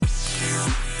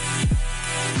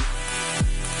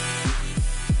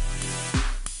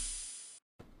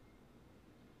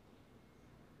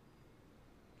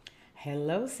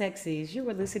Hello, sexies. You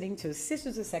are listening to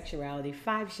Sisters of Sexuality,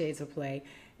 Five Shades of Play,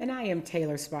 and I am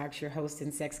Taylor Sparks, your host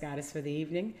and sex goddess for the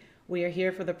evening. We are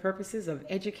here for the purposes of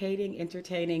educating,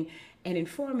 entertaining, and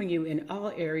informing you in all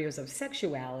areas of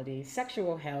sexuality,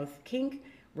 sexual health, kink,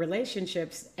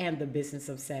 relationships, and the business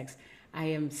of sex. I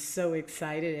am so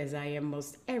excited, as I am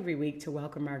most every week, to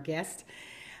welcome our guest.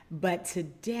 But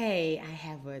today I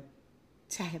have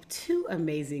two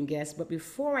amazing guests, but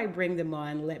before I bring them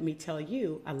on, let me tell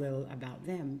you a little about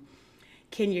them.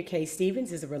 Kenya K.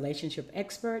 Stevens is a relationship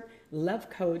expert, love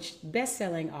coach,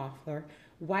 best-selling author,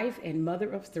 wife and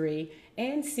mother of three,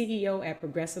 and CEO at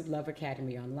Progressive Love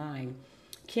Academy Online.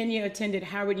 Kenya attended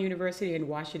Howard University in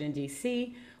Washington,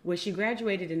 D.C., where she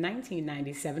graduated in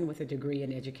 1997 with a degree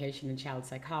in education and child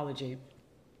psychology.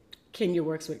 Kenya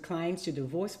works with clients to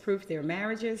divorce-proof their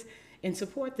marriages and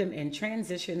support them in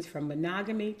transitions from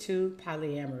monogamy to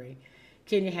polyamory.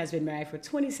 Kenya has been married for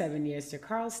 27 years to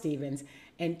Carl Stevens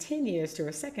and 10 years to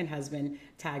her second husband,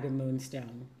 Tiger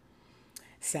Moonstone.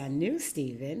 Sanu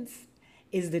Stevens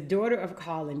is the daughter of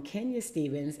Carl and Kenya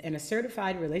Stevens and a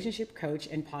certified relationship coach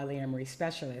and polyamory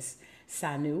specialist.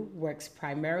 Sanu works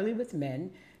primarily with men,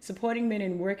 supporting men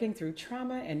in working through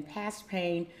trauma and past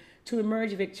pain to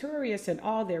emerge victorious in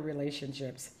all their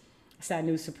relationships.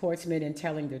 Sanu supports men in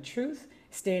telling the truth,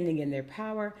 standing in their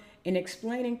power, and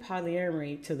explaining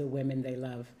polyamory to the women they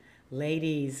love.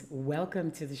 Ladies,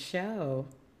 welcome to the show.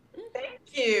 Thank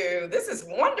you. This is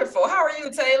wonderful. How are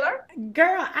you, Taylor?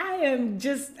 Girl, I am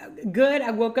just good. I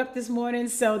woke up this morning,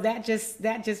 so that just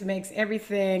makes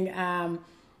everything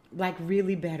like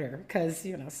really better because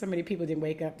so many people didn't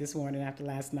wake up this morning after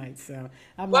last night. So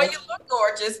I'm Well, like, you look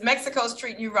gorgeous. Mexico's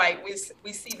treating you right.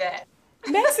 We see that.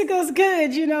 Mexico's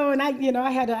good, and I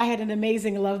had an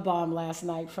amazing love bomb last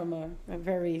night from a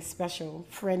very special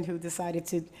friend who decided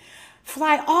to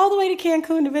fly all the way to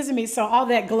Cancun to visit me. So all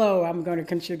that glow, I'm going to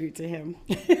contribute to him.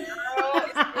 Oh,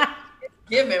 it's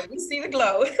given. We see the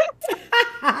glow.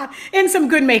 And some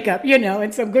good makeup,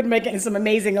 and some good makeup and some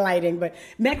amazing lighting. But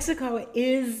Mexico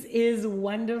is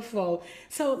wonderful.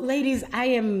 So, ladies, I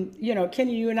am,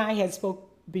 Kenny, you and I had spoke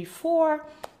before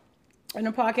in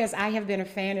the podcast. I have been a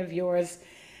fan of yours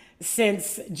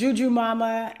since Juju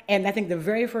Mama, and I think the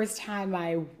very first time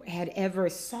I had ever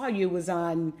saw you was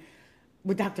on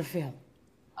with Dr. Phil.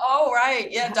 Oh,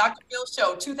 right. Yeah, Dr. Phil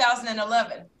show,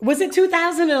 2011. Was it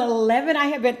 2011? I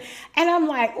have been, and I'm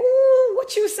like, ooh,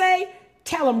 what you say?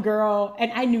 Tell him, girl.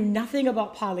 And I knew nothing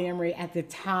about polyamory at the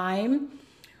time,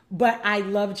 but I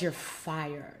loved your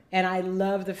fire, and I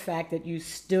love the fact that you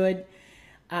stood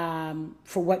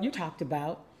for what you talked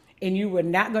about, and you were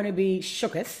not going to be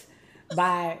shooketh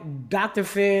by Dr.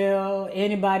 Phil,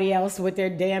 anybody else with their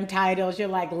damn titles. You're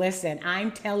like, listen,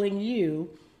 I'm telling you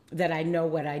that I know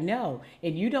what I know,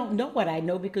 and you don't know what I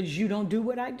know because you don't do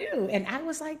what I do. And I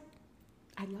was like,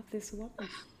 I love this woman.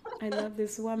 I love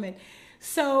this woman.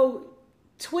 So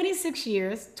 26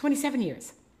 years, 27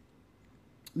 years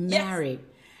Yes. married.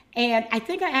 And I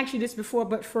think I asked you this before,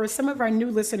 but for some of our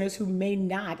new listeners who may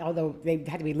not, although they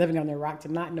had to be living on the rock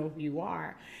to not know who you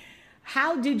are,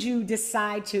 how did you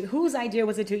decide to, whose idea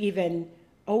was it to even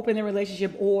open the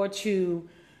relationship, or to,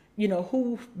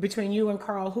 who between you and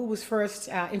Carl, who was first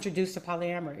introduced to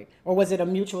polyamory? Or was it a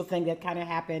mutual thing that kind of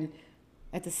happened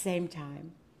at the same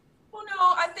time? Well, no,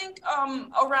 I think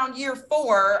around year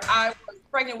 4, I was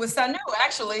pregnant with Sanu.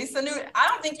 Actually, Sanu, I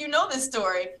don't think you know this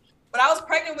story, but I was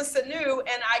pregnant with Sanu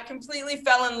and I completely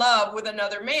fell in love with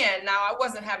another man. Now, I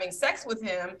wasn't having sex with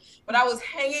him, but I was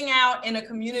hanging out in a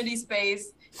community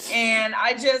space and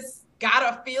I just got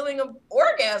a feeling of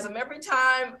orgasm every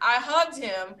time I hugged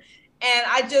him. And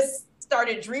I just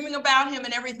started dreaming about him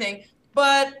and everything.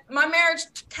 But my marriage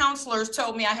counselors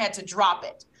told me I had to drop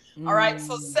it. All right.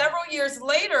 So several years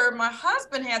later, my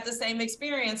husband had the same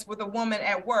experience with a woman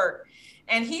at work.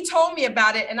 And he told me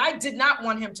about it. And I did not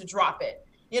want him to drop it.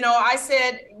 I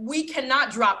said, we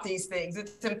cannot drop these things.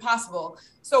 It's impossible.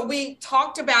 So we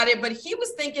talked about it, but he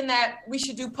was thinking that we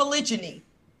should do polygyny,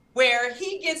 where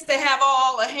he gets to have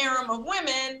all a harem of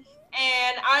women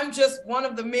and I'm just one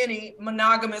of the many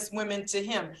monogamous women to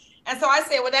him. And so I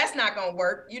said, well, that's not going to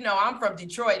work. I'm from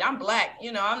Detroit. I'm Black.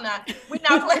 We're not.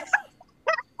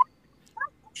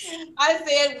 I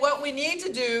said, what we need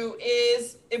to do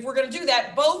is, if we're going to do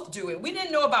that, both do it. We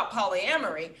didn't know about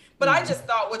polyamory, but I just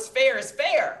thought what's fair is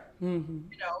fair.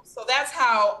 So that's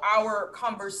how our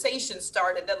conversation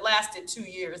started that lasted 2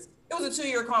 years. It was a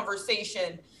 2-year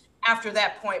conversation after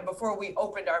that point before we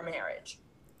opened our marriage.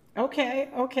 Okay,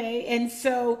 okay. And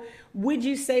so would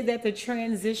you say that the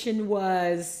transition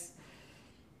was,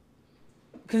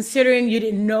 considering you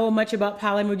didn't know much about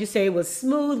polyamory, would you say it was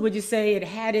smooth? Would you say it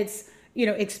had its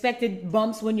expected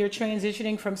bumps when you're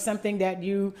transitioning from something that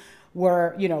you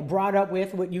were, brought up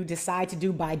with, what you decide to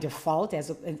do by default as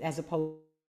opposed,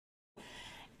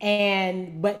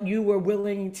 and but you were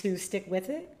willing to stick with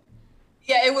it?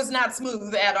 Yeah, it was not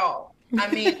smooth at all. I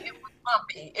mean, it was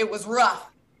bumpy, it was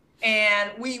rough.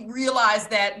 And we realized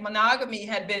that monogamy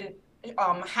had been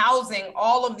housing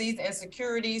all of these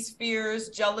insecurities, fears,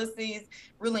 jealousies,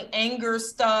 really anger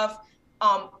stuff.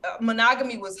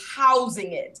 Monogamy was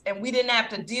housing it, and we didn't have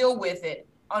to deal with it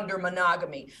under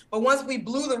monogamy. But once we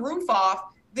blew the roof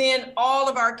off, then all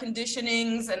of our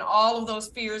conditionings and all of those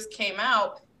fears came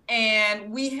out,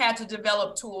 and we had to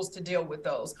develop tools to deal with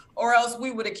those, or else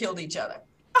we would have killed each other.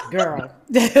 Girl,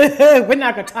 we're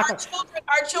not gonna talk about.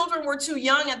 Our children were too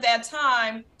young at that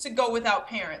time to go without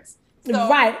parents. So,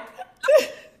 Right.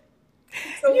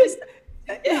 so we,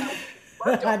 yeah,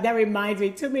 That reminds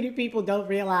me, too many people don't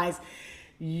realize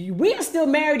we are still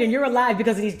married and you're alive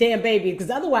because of these damn babies, because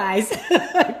otherwise,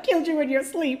 I killed you in your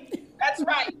sleep. that's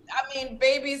right. I mean,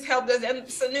 babies helped us, and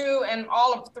Sanu and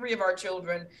all of three of our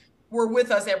children were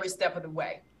with us every step of the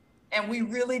way. And we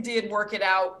really did work it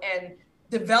out and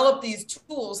develop these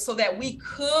tools so that we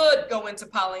could go into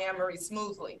polyamory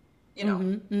smoothly, you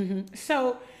know.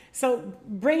 So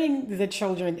bringing the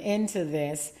children into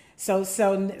this. So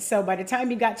by the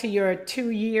time you got to your 2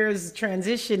 years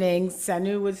transitioning,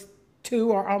 Sanu was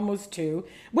 2 or almost 2.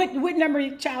 What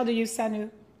number child are you, Sanu?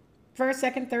 First,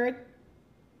 second, third?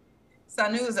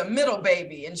 Sanu is a middle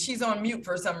baby, and she's on mute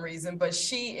for some reason, but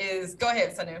she is. Go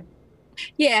ahead, Sanu.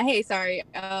 Yeah, hey, sorry.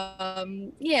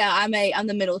 Yeah, I'm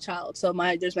the middle child. So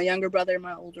there's my younger brother and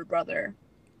my older brother.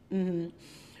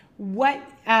 What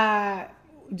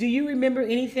do you remember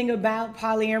anything about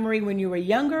polyamory when you were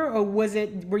younger, or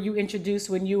were you introduced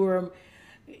when you were,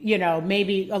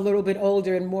 maybe a little bit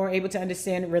older and more able to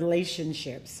understand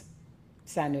relationships,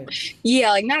 Sanu?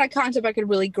 Yeah, like not a concept I could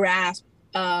really grasp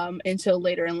until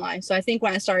later in life. So I think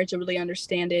when I started to really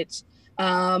understand it,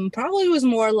 probably was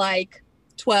more like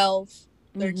 12,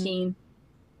 13.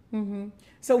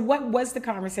 So what was the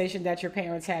conversation that your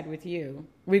parents had with you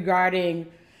regarding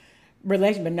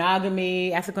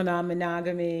monogamy, ethical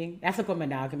non-monogamy, ethical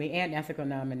monogamy, and ethical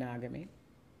non-monogamy?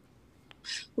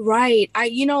 Right.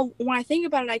 When I think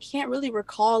about it, I can't really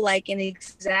recall like an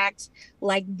exact,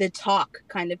 like the talk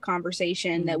kind of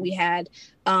conversation that we had.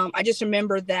 I just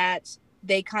remember that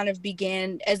they kind of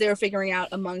began, as they were figuring out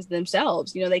amongst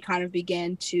themselves, they kind of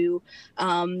began to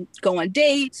go on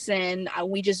dates, and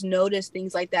we just noticed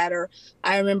things like that. Or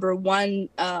I remember my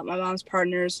mom's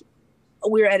partners,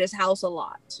 we were at his house a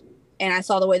lot, and I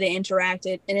saw the way they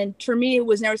interacted. And then for me, it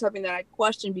was never something that I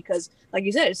questioned because, like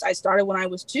you said, I started when I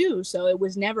was 2. So it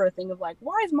was never a thing of like,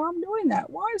 why is mom doing that?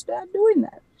 Why is dad doing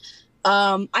that?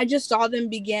 I just saw them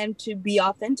begin to be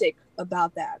authentic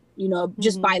about that,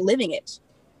 just by living it.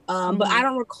 But I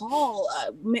don't recall,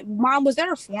 Mom, was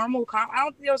there a formal, I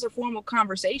don't think there was a formal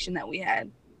conversation that we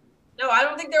had. No, I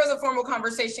don't think there was a formal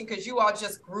conversation because you all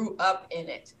just grew up in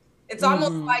it. It's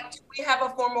almost like, do we have a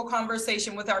formal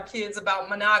conversation with our kids about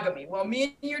monogamy? Well,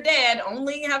 me and your dad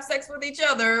only have sex with each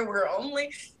other.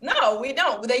 No, we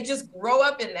don't. They just grow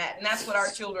up in that. And that's what our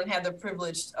children have the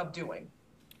privilege of doing.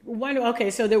 Okay,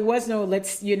 so there was no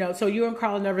so you and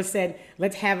Carl never said,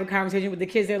 let's have a conversation with the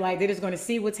kids. They're just going to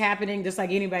see what's happening, just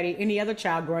like any other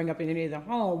child growing up in any other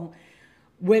home.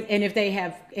 And if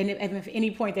at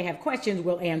any point they have questions,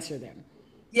 we'll answer them.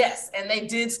 Yes, and they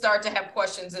did start to have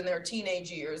questions in their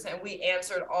teenage years, and we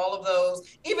answered all of those.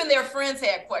 Even their friends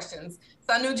had questions.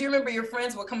 So I knew, do you remember your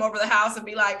friends would come over the house and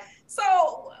be like,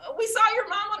 so we saw your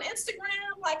mom on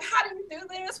Instagram, like, how do you do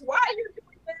this? Why are you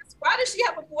doing this? Why does she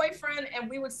have a boyfriend? And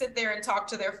we would sit there and talk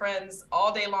to their friends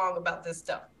all day long about this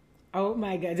stuff. Oh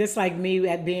my God! Just like me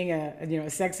at being a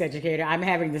sex educator, I'm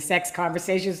having the sex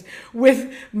conversations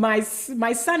with my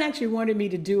son. Actually wanted me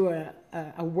to do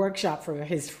a workshop for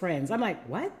his friends. I'm like,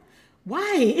 what?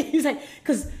 Why? He's like,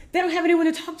 because they don't have anyone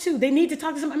to talk to. They need to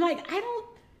talk to someone. I'm like,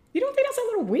 you don't think that's a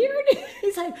little weird?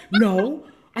 He's like, no,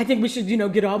 I think we should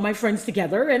get all my friends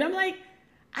together. And I'm like,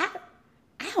 I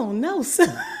don't know. So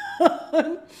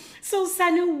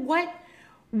Sanu,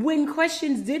 when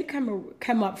questions did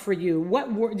come up for you,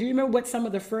 do you remember what some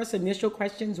of the first initial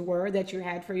questions were that you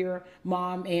had for your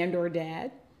mom and or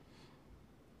dad?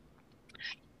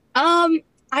 I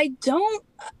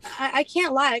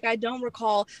can't lie. Like, I don't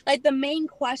recall. Like, the main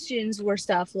questions were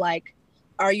stuff like,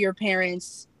 are your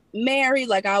parents married?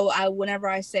 Like, I whenever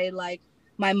I say like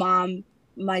my mom,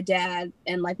 my dad,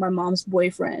 and like my mom's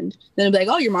boyfriend, then it'd be like,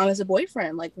 oh, your mom has a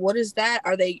boyfriend. Like, what is that?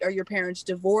 Are your parents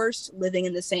divorced, living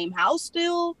in the same house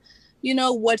still?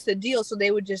 What's the deal? So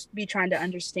they would just be trying to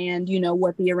understand,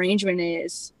 what the arrangement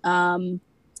is.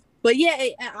 But yeah,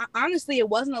 honestly, it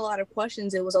wasn't a lot of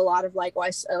questions. It was a lot of like,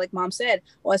 like mom said,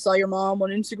 oh, I saw your mom on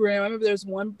Instagram. I remember there was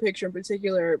one picture in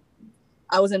particular.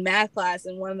 I was in math class,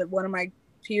 and one of my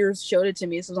peers showed it to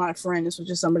me. This was not a friend. This was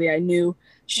just somebody I knew.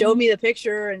 Showed me the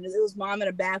picture, and it was mom in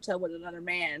a bathtub with another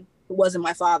man who wasn't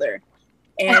my father.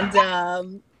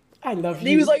 And I love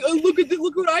he you. was like, "Oh,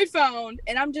 look what I found,"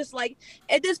 and I'm just like,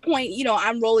 at this point,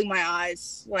 I'm rolling my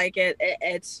eyes like at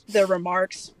the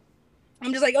remarks.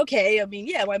 I'm just like, okay. I mean,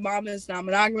 yeah, my mom is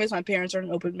non-monogamous. My parents are in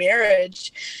an open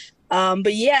marriage.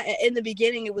 But yeah, in the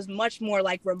beginning, it was much more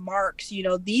like remarks.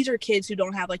 These are kids who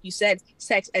don't have, like you said,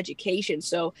 sex education.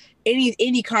 So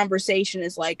any conversation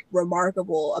is like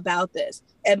remarkable about this.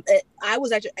 And I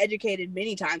was actually educated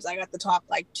many times. I got to talk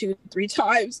like 2-3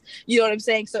 times. You know what I'm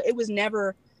saying? So it was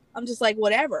never. I'm just like,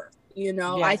 whatever.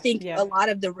 Yeah, I think yeah. a lot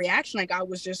of the reaction I got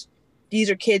was just, these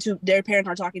are kids who their parents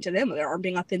aren't talking to them, or they aren't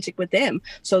being authentic with them.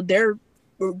 So they're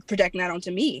projecting that onto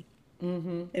me,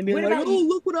 and being What like, about "Oh,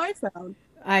 look what I found."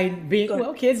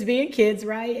 kids being kids,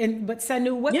 right? But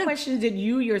Sanu, what Yeah. questions did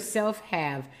you yourself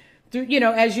have through,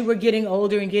 as you were getting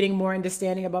older and getting more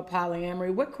understanding about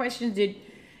polyamory? What questions did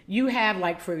you have,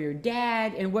 like, for your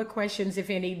dad, and what questions, if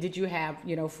any, did you have,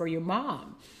 for your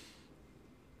mom?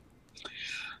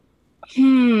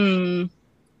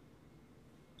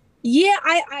 Yeah,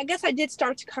 I guess I did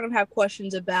start to kind of have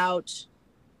questions about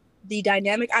the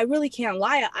dynamic. I really can't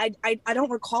lie. I don't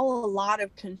recall a lot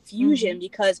of confusion,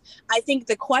 because I think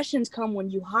the questions come when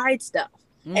you hide stuff,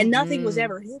 and nothing was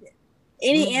ever hidden.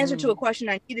 Any answer to a question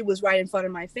I needed was right in front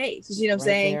of my face. You know what I'm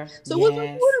Right saying? there. So what are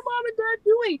Yes. mom and dad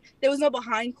doing? There was no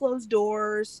behind closed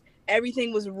doors.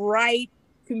 Everything was right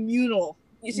communal.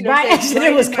 You see what I'm Right. saying? Actually, it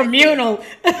Right was in my face. communal.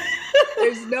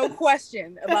 There's no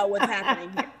question about what's happening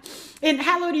here. And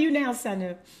how old are you now,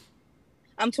 Sanu?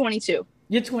 I'm 22.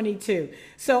 You're 22.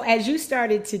 So as you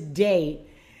started to date,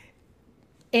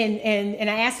 and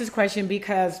I ask this question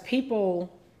because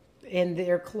people in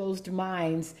their closed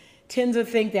minds tend to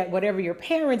think that whatever your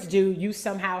parents do, you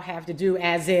somehow have to do,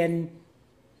 as in,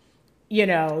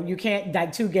 you can't,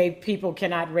 like, two gay people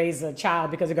cannot raise a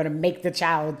child because they're going to make the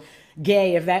child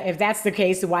gay. If that's the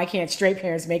case, why can't straight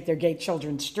parents make their gay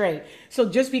children straight? So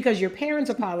just because your parents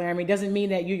are polyamory doesn't mean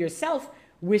that you yourself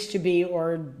wish to be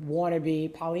or want to be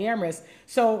polyamorous.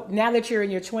 So now that you're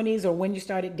in your 20s, or when you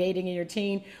started dating in your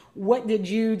teen, what did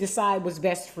you decide was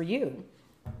best for you?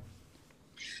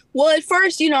 Well, at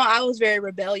first, I was very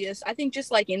rebellious. I think just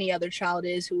like any other child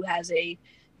is who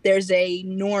there's a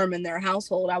norm in their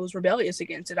household. I was rebellious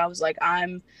against it. I was like,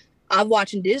 I'm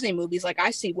watching Disney movies. Like, I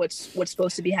see what's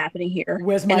supposed to be happening here,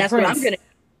 Where's and my that's what I'm prince?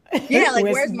 gonna. Yeah, like,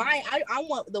 Where's, I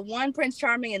want the one Prince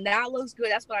Charming, and that looks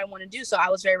good. That's what I want to do. So I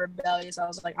was very rebellious. I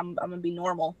was like, I'm gonna be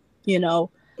normal, you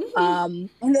know. And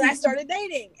then I started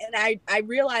dating, and I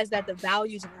realized that the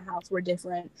values in the house were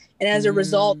different, and as a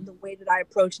result, the way that I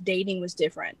approached dating was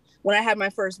different. When I had my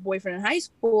first boyfriend in high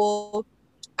school,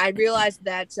 I realized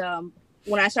that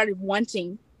when I started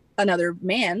wanting another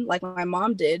man, like my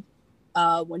mom did,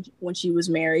 when she was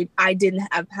married, I didn't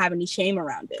have any shame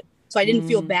around it. So I didn't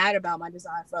feel bad about my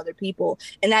desire for other people,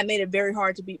 and that made it very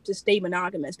hard to stay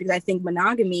monogamous, because I think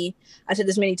monogamy, I said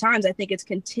this many times, I think it's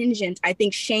contingent. I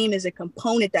think shame is a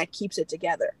component that keeps it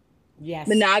together. yes.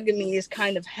 Monogamy is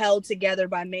kind of held together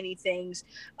by many things,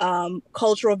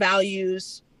 cultural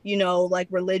values, like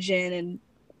religion and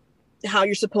how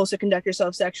you're supposed to conduct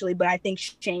yourself sexually. But I think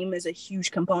shame is a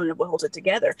huge component of what holds it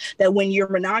together. That when you're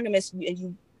monogamous and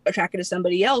you attracted to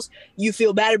somebody else, you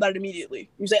feel bad about it immediately.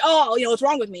 You say, "Oh, what's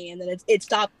wrong with me?" And then it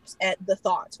stops at the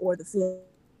thought or the feeling.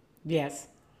 Yes.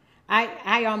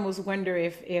 I almost wonder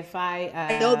if I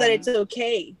I know that it's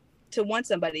okay to want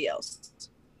somebody else. So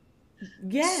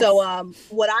yes.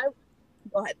 what I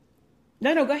go ahead.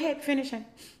 No, go ahead, finish it.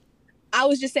 I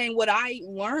was just saying what I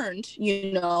learned,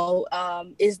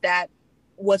 is that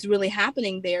what's really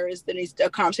happening there is that a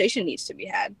conversation needs to be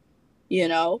had,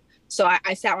 So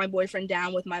I sat my boyfriend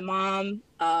down with my mom,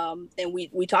 and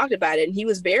we talked about it, and he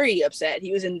was very upset.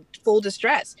 He was in full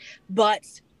distress. But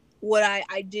what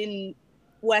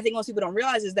what I think most people don't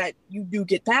realize is that you do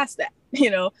get past that.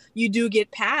 You do get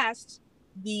past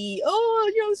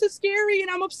this is scary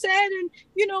and I'm upset, and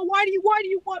why do you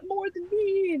want more than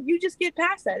me? And you just get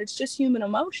past that. It's just human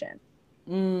emotion.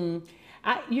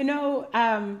 I you know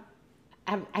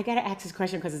I gotta ask this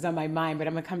question because it's on my mind, but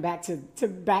I'm gonna come back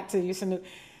to you some.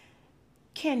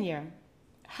 Kenya,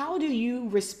 how do you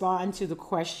respond to the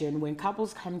question when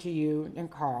couples come to you and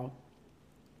Carl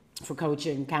for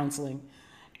coaching, counseling,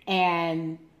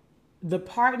 and the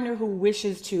partner who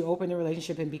wishes to open the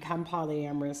relationship and become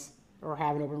polyamorous or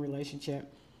have an open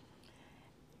relationship?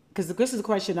 Because this is the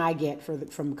question I get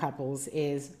from couples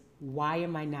is, why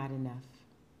am I not enough?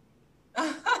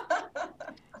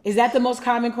 Is that the most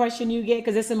common question you get?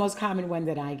 Because it's the most common one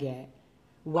that I get.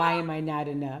 Why am I not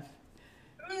enough?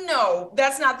 No,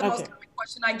 that's not the most Okay. common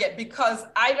question I get, because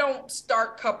I don't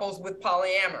start couples with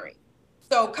polyamory.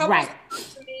 So couples Right. come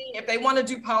to me, if they want to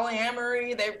do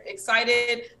polyamory, they're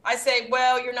excited. I say,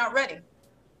 well, you're not ready.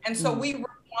 And so we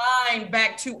rewind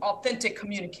back to authentic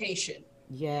communication.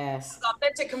 Yes.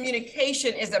 Authentic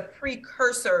communication is a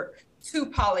precursor to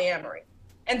polyamory.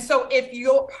 And so if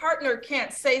your partner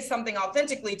can't say something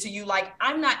authentically to you, like,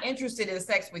 I'm not interested in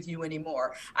sex with you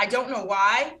anymore, I don't know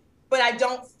why, but I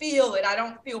don't feel it. I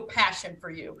don't feel passion for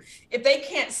you. If they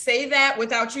can't say that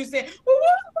without you saying, well,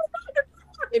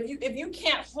 if you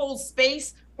can't hold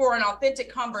space for an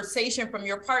authentic conversation from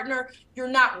your partner, you're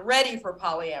not ready for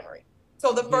polyamory.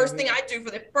 So the first thing I do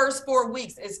for the first 4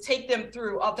 weeks is take them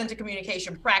through authentic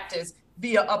communication practice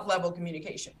via up-level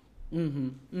communication.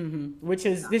 Which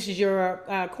is, this is your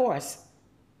course.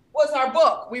 Was our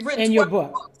book. We've written In your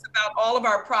 12 book. books about all of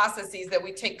our processes that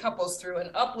we take couples through,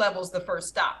 and up-level is the first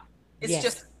stop. It's Yes.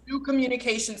 just a new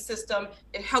communication system.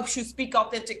 It helps you speak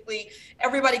authentically.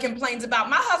 Everybody complains about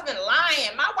my husband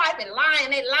lying, my wife is lying,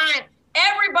 they lying.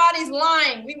 Everybody's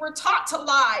lying. We were taught to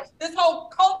lie. This whole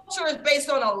culture is based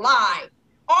on a lie.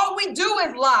 All we do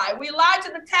is lie. We lie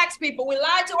to the tax people. We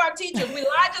lie to our teachers. We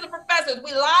lie to the professors.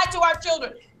 We lie to our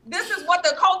children. This is what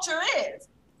the culture is.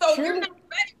 So True. you're not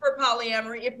ready for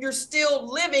polyamory if you're still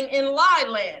living in lie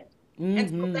land. And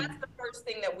so that's the first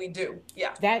thing that we do.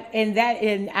 Yeah.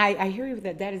 And I hear you with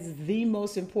that. That is the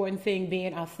most important thing,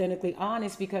 being authentically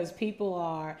honest, because people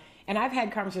are, and I've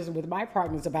had conversations with my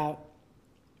partners about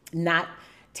not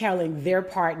telling their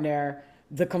partner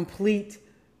the complete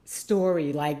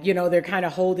story. Like, they're kind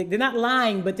of holding, they're not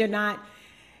lying, but they're not,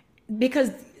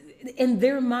 because in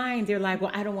their mind, they're like,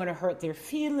 well, I don't want to hurt their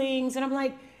feelings. And I'm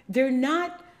like, they're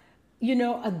not,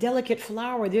 a delicate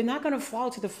flower. They're not going to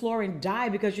fall to the floor and die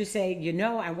because you say,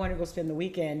 I want to go spend the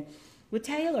weekend with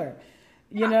Taylor,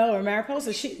 or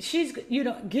Mariposa. She's,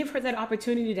 give her that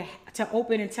opportunity to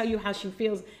open and tell you how she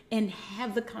feels and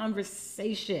have the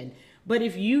conversation. But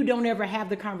if you don't ever have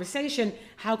the conversation,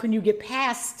 how can you get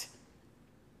past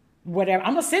whatever?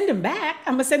 I'm going to send them back.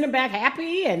 I'm going to send them back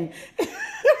happy and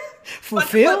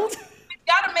fulfilled. But we've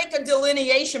got to make a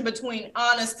delineation between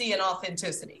honesty and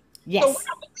authenticity. Yes. So we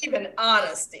don't believe in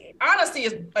honesty. Honesty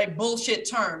is a bullshit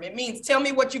term. It means tell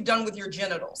me what you've done with your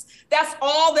genitals. That's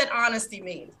all that honesty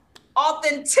means.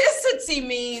 Authenticity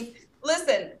means,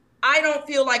 listen, I don't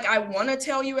feel like I want to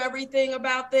tell you everything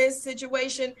about this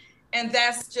situation, and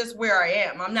that's just where I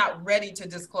am. I'm not ready to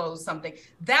disclose something.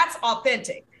 That's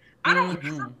authentic. I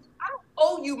don't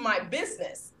owe you my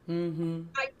business. I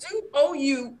do owe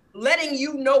you letting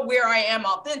you know where I am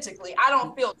authentically. I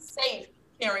don't feel safe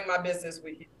sharing my business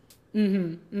with you.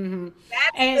 So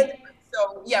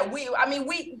yeah,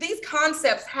 these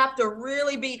concepts have to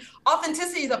really be,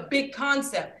 authenticity is a big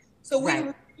concept. So we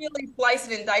really slice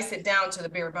it and dice it down to the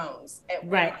bare bones.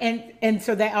 Right. And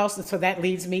so that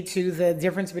leads me to the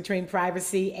difference between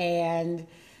privacy and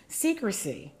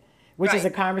secrecy, which is a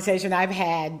conversation I've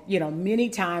had, many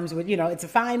times with, it's a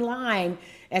fine line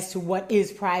as to what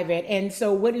is private. And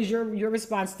so what is your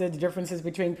response to the differences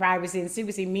between privacy and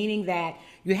secrecy, meaning that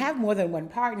you have more than one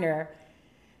partner,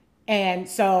 and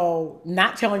so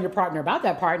not telling your partner about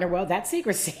that partner, well, that's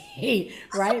secrecy,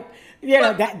 right?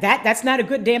 That's not a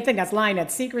good damn thing. That's lying.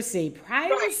 That's secrecy.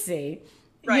 Privacy,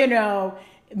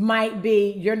 might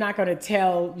be, you're not going to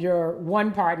tell your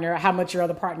one partner how much your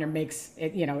other partner makes,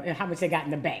 and how much they got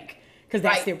in the bank, because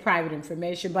that's their private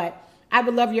information. But I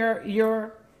would love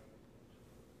your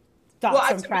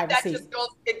thoughts on privacy.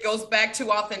 It goes back to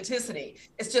authenticity.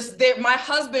 It's just that my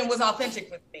husband was authentic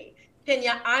with me.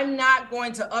 Kenya, I'm not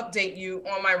going to update you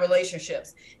on my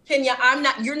relationships. Kenya,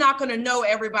 you're not going to know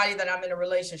everybody that I'm in a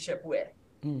relationship with.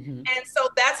 And so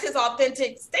that's his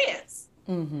authentic stance.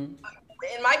 In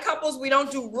my couples, we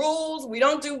don't do rules. We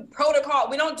don't do protocol.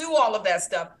 We don't do all of that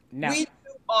stuff. No. We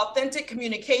do authentic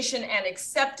communication and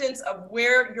acceptance of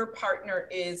where your partner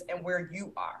is and where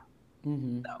you are.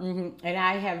 And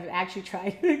I have actually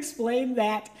tried to explain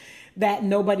that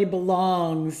nobody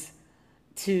belongs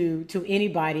to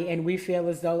anybody, and we feel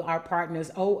as though our partners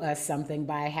owe us something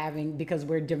because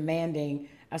we're demanding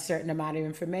a certain amount of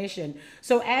information.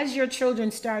 So as your children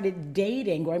started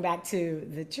dating, going back to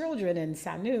the children and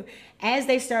Sanu, as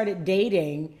they started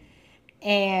dating,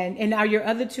 and are your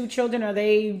other two children, are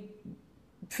they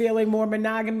feeling more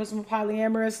monogamous and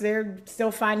polyamorous? They're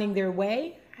still finding their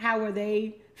way? How are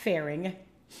they faring?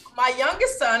 My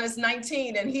youngest son is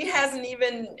 19, and he hasn't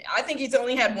I think he's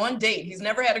only had one date. He's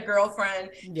never had a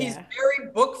girlfriend. Yeah. He's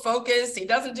very book focused. He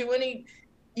doesn't do any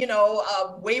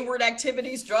wayward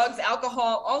activities, drugs,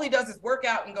 alcohol. All he does is work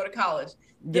out and go to college.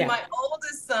 Then my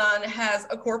oldest son has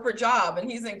a corporate job and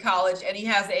he's in college and he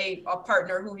has a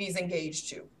partner who he's engaged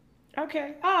to.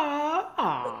 Okay.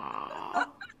 Aww.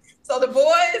 So the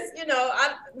boys,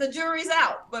 the jury's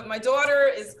out, but my daughter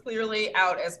is clearly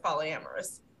out as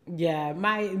polyamorous. Yeah,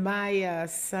 my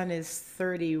son is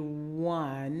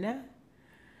 31,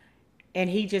 and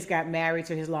he just got married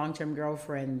to his long-term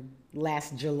girlfriend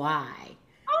last July.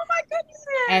 Oh my goodness!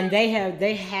 And they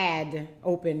had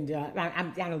opened.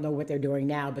 I don't know what they're doing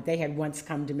now, but they had once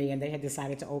come to me and they had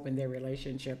decided to open their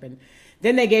relationship, and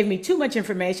then they gave me too much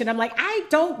information. I'm like, I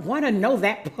don't want to know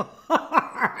that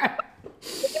part.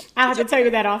 I'll have to tell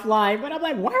you that offline. But I'm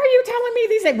like, why are you telling me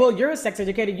these things? Well, you're a sex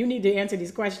educator. You need to answer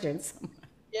these questions.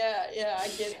 Yeah, I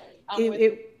get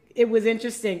it. It was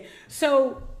interesting.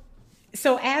 So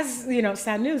as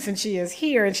Sanu, since she is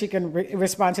here and she can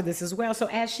respond to this as well. So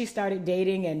as she started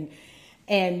dating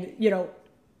and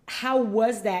how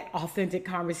was that authentic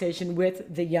conversation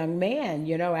with the young man?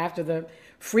 After the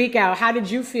freak out, how did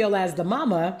you feel as the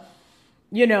mama?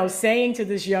 Saying to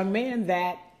this young man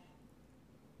that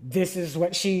this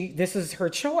is her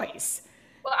choice.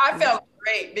 Well, I felt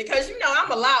great because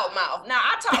I'm a loudmouth. Now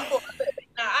I talk for a living.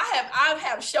 Now I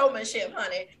have showmanship,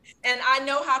 honey, and I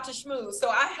know how to schmooze. So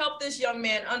I help this young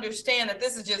man understand that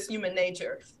this is just human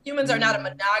nature. Humans are not a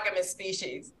monogamous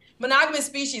species. Monogamous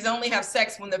species only have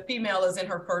sex when the female is in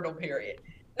her fertile period.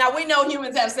 Now we know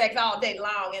humans have sex all day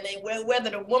long, and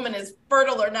whether the woman is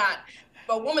fertile or not.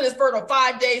 But a woman is fertile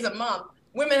 5 days a month.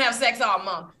 Women have sex all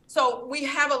month. So we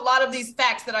have a lot of these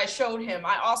facts that I showed him.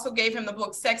 I also gave him the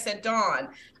book Sex at Dawn.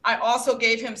 I also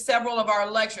gave him several of our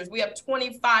lectures. We have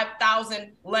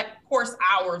 25,000 course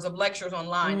hours of lectures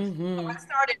online. Mm-hmm. So I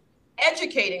started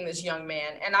educating this young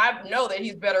man, and I know that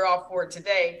he's better off for it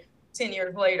today, 10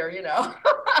 years later,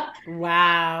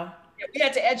 Wow. We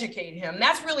had to educate him.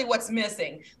 That's really what's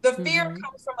missing. The fear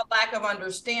comes from a lack of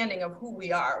understanding of who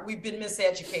we are. We've been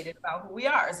miseducated about who we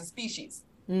are as a species.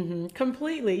 Mm-hmm.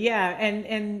 Completely. Yeah.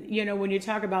 And when you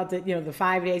talk about the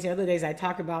 5 days, the other days I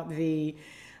talk about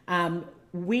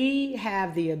we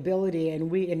have the ability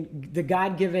and the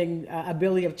God-given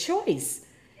ability of choice.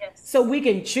 Yes. So we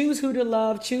can choose who to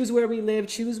love, choose where we live,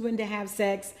 choose when to have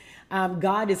sex.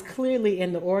 God is clearly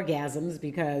in the orgasms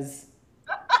because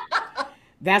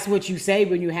that's what you say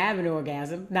when you have an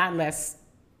orgasm, not unless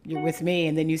you're with me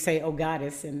and then you say, oh,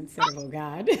 goddess, instead of oh,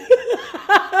 God.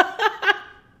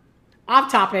 Off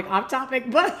topic,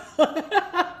 but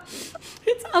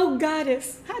it's oh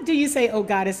goddess. How do you say oh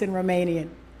goddess in Romanian?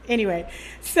 Anyway,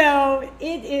 so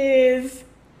it is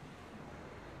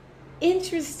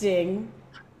interesting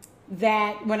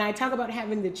that when I talk about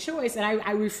having the choice, and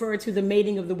I refer to the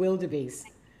mating of the wildebeest,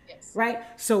 yes. Right?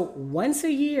 So once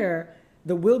a year,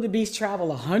 the wildebeest travel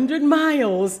 100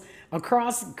 miles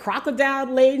across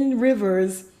crocodile-laden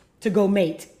rivers to go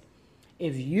mate.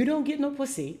 If you don't get no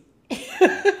pussy,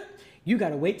 you got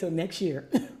to wait till next year.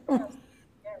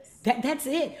 Yes. That's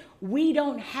it. We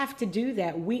don't have to do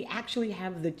that. We actually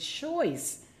have the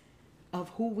choice of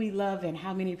who we love and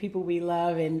how many people we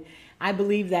love. And I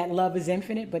believe that love is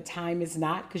infinite, but time is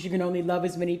not, because you can only love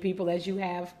as many people as you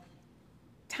have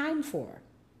time for.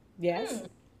 Yes?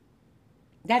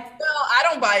 Well, I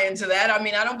don't buy into that. I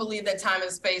mean, I don't believe that time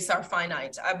and space are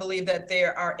finite. I believe that they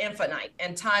are infinite,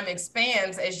 and time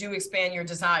expands as you expand your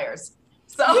desires.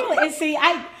 So, yeah, and see,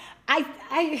 I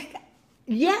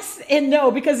yes and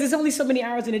no, because there's only so many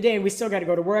hours in a day and we still got to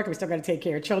go to work and we still got to take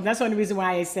care of children. That's the only reason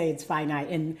why I say it's finite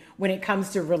and when it comes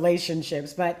to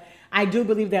relationships. But I do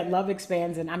believe that love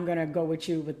expands, and I'm going to go with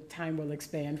you with time will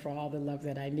expand for all the love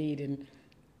that I need. And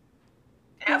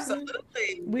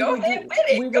absolutely. We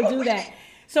will do that.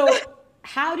 So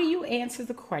how do you answer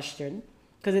the question?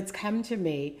 Because it's come to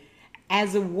me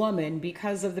as a woman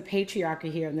because of the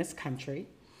patriarchy here in this country.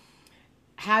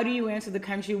 How do you answer the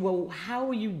country? Well, how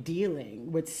are you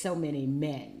dealing with so many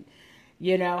men?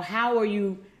 How are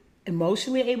you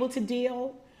emotionally able to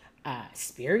deal,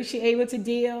 spiritually able to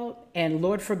deal, and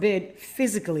Lord forbid,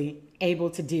 physically able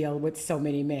to deal with so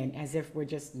many men, as if we're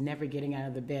just never getting out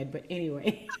of the bed. But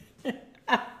anyway.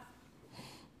 Oh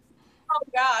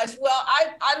gosh, well,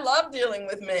 I love dealing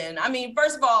with men. I mean,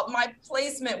 first of all, my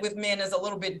placement with men is a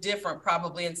little bit different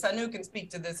probably, and Sanu can speak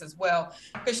to this as well,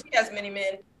 because she has many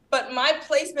men. But my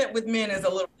placement with men is a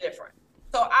little different.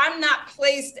 So I'm not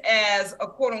placed as a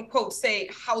quote unquote, say,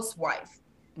 housewife.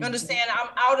 You understand? I'm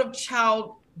out of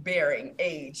childbearing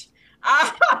age.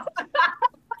 I'm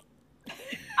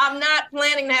not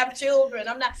planning to have children.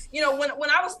 I'm not, when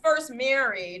I was first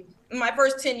married, in my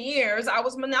first 10 years, I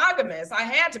was monogamous. I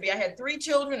had to be. I had 3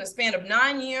 children in a span of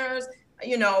 9 years.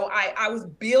 I was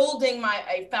building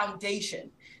a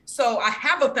foundation. So I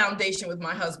have a foundation with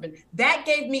my husband. That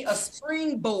gave me a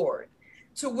springboard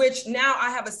to which now I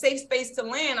have a safe space to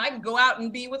land. I can go out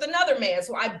and be with another man.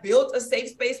 So I built a safe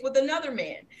space with another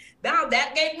man. Now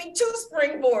that gave me 2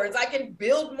 springboards. I can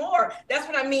build more. That's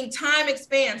what I mean. Time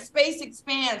expands, space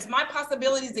expands, my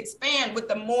possibilities expand with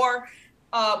the more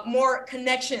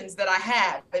connections that I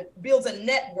have. It builds a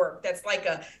network that's like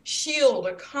a shield,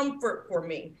 a comfort for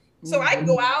me. So I can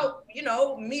go out,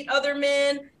 meet other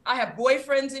men. I have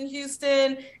boyfriends in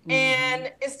Houston,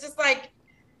 and it's just like,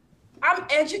 I'm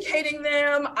educating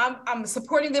them. I'm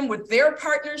supporting them with their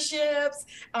partnerships.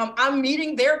 I'm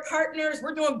meeting their partners.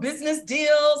 We're doing business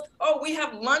deals. Oh, we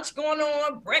have lunch going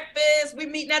on, breakfast. We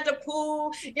meeting at the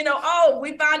pool.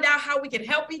 We find out how we can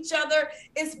help each other.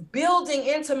 It's building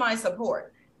into my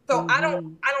support. So I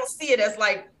don't see it as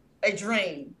like a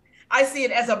drain. I see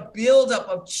it as a buildup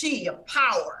of chi, of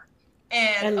power,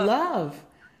 and love.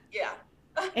 Yeah.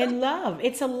 And love.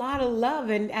 It's a lot of love,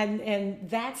 and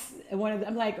that's one of the,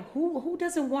 I'm like, who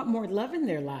doesn't want more love in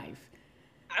their life?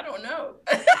 I don't know.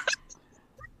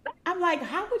 I'm like,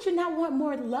 how would you not want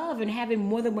more love and having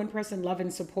more than one person love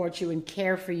and support you and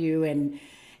care for you and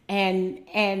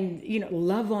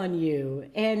love on you,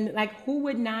 and like, who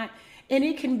would not? And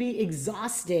it can be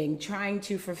exhausting trying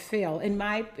to fulfill, in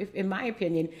my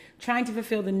opinion, trying to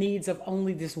fulfill the needs of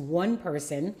only this one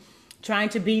person, trying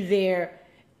to be there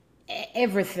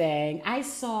everything. I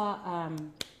saw,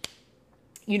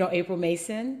 April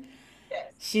Mason.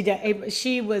 Yes.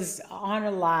 She was on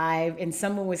a live, and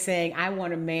someone was saying, "I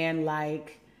want a man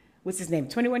like, what's his name?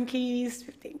 21 Keys,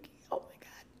 15 Keys. Oh my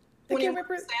God, I can't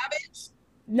remember. Savage.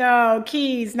 No,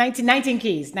 Keys, 19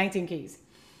 Keys, 19 Keys."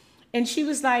 And she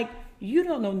was like, "You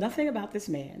don't know nothing about this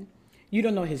man. You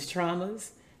don't know his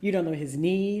traumas. You don't know his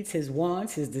needs, his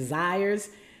wants, his desires.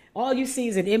 All you see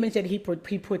is an image that he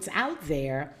puts out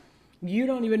there. You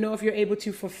don't even know if you're able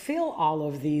to fulfill all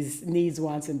of these needs,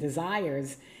 wants, and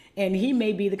desires. And he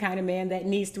may be the kind of man that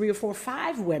needs 3 or 4 or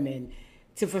 5 women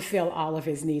to fulfill all of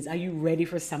his needs. Are you ready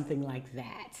for something like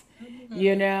that?"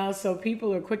 So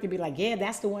people are quick to be like, "Yeah,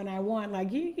 that's the one I want."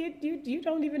 Like, you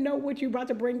don't even know what you're about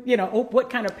to bring, what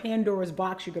kind of Pandora's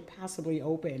box you could possibly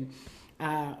open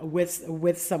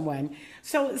with someone.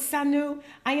 So Sanu,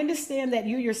 I understand that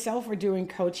you yourself are doing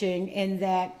coaching and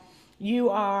that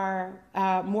you are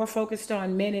more focused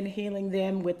on men and healing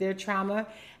them with their trauma.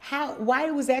 Why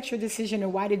was that your decision, or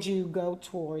why did you go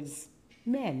towards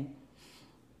men?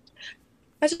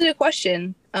 That's a good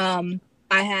question.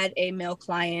 I had a male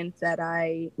client that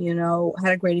I,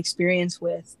 had a great experience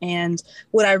with. And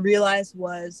what I realized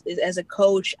is as a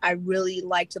coach, I really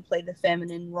like to play the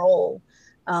feminine role.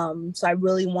 So I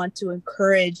really want to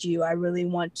encourage you. I really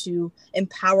want to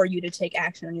empower you to take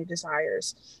action on your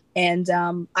desires. And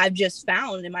I've just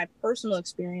found in my personal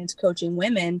experience coaching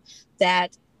women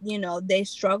that, they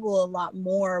struggle a lot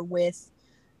more with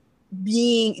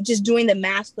doing the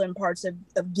masculine parts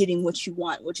of getting what you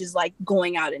want, which is like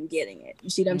going out and getting it. You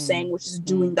see what I'm saying? Which is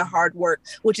doing the hard work,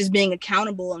 which is being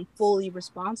accountable and fully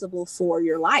responsible for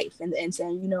your life and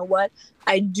saying, you know what,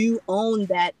 I do own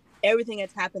that. Everything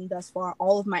that's happened thus far,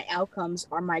 all of my outcomes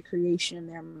are my creation and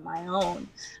they're my own.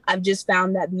 I've just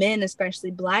found that men, especially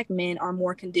Black men, are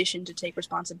more conditioned to take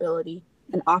responsibility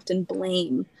and often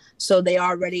blame. So they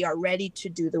already are ready to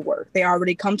do the work. They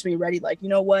already come to me ready, like, you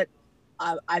know what,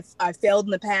 I've failed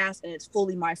in the past and it's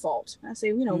fully my fault. And I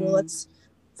say, well, let's,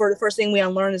 for the first thing we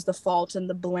unlearn is the fault and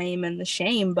the blame and the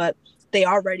shame, but they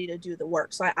are ready to do the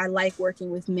work. So I like working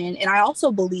with men. And I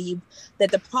also believe that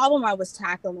the problem I was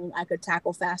tackling, I could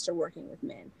tackle faster working with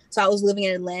men. So I was living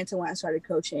in Atlanta when I started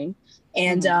coaching,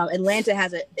 and Atlanta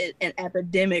has an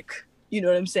epidemic, you know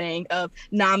what I'm saying, of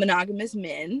non-monogamous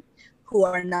men who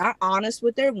are not honest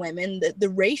with their women. The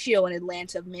ratio in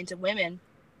Atlanta of men to women,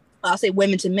 I'll say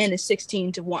women to men, is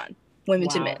 16-1. Women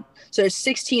to men. So there's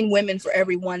 16 women for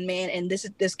every 1 man, and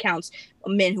this counts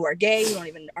men who are gay, who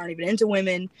aren't even into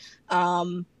women.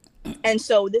 And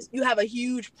so you have a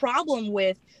huge problem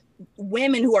with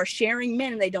women who are sharing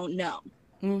men and they don't know.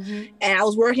 And I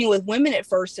was working with women at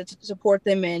first to support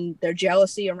them in their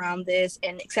jealousy around this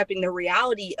and accepting the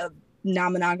reality of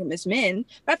non-monogamous men.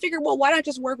 But I figured, well, why not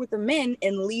just work with the men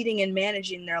in leading and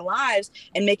managing their lives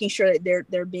and making sure that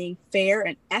they're being fair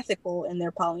and ethical in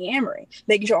their polyamory,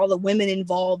 making sure all the women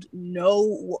involved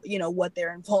know what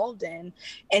they're involved in,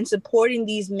 and supporting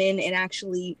these men and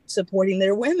actually supporting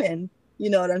their women. You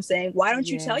know what I'm saying? Why don't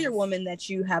you tell your woman that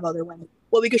you have other women?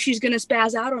 Well, because she's going to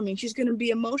spaz out on me. She's going to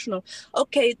be emotional.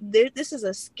 Okay, this is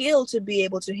a skill to be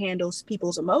able to handle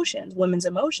people's emotions, women's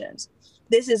emotions.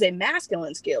 This is a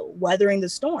masculine skill, weathering the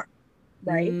storm.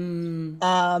 right?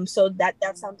 So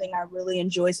that's something I really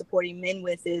enjoy supporting men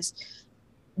with, is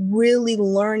really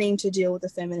learning to deal with the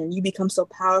feminine. You become so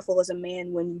powerful as a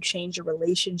man when you change your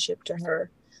relationship to her,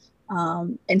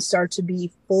 and start to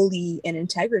be fully in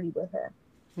integrity with her.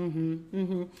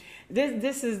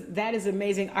 That is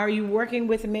amazing. Are you working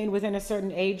with men within a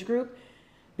certain age group?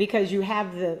 Because you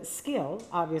have the skill,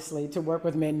 obviously, to work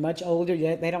with men much older.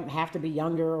 Yet they don't have to be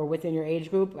younger or within your age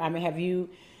group. I mean, have you,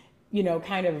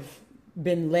 kind of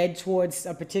been led towards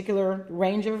a particular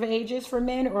range of ages for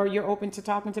men, or you're open to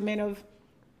talking to men of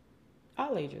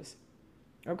all ages,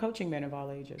 or coaching men of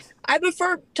all ages? I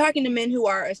prefer talking to men who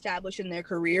are established in their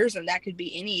careers, and that could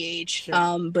be any age.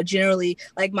 Sure. But generally,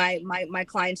 like my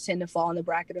clients tend to fall in the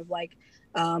bracket of like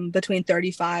between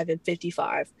 35 and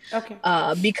 55. Okay.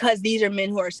 Because these are men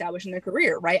who are established in their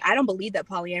career, right? I don't believe that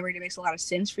polyamory makes a lot of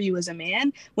sense for you as a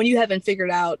man when you haven't figured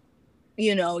out,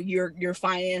 your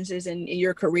finances and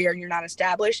your career, and you're not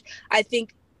established. I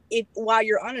think while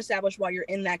you're unestablished, while you're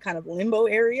in that kind of limbo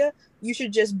area, you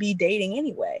should just be dating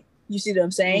anyway. You see what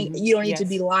I'm saying? You don't need to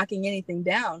be locking anything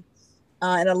down.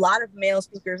 And a lot of male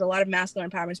speakers, a lot of masculine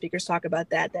empowerment speakers talk about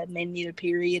that men need a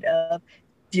period of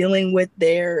dealing with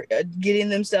their getting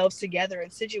themselves together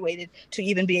and situated to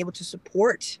even be able to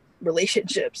support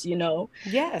relationships,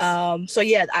 Yes. So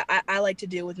yeah, I like to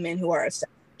deal with men who are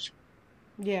established.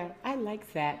 Yeah, I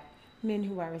like that. Men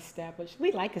who are established.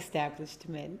 We like established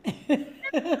men.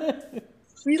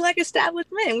 We like established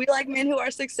men. We like men who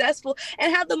are successful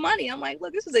and have the money. I'm like,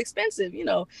 look, this is expensive.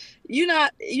 You're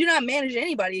not managing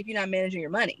anybody if you're not managing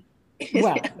your money.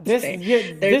 Well, this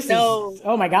is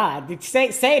oh my God. Say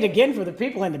it again for the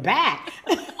people in the back.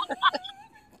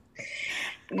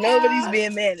 Nobody's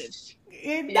being managed.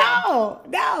 No.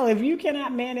 If you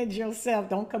cannot manage yourself,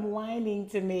 don't come whining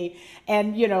to me.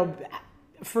 And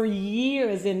for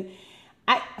years, and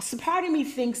so part of me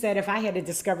thinks that if I had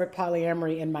discovered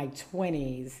polyamory in my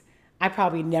 20s, I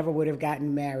probably never would have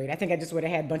gotten married. I think I just would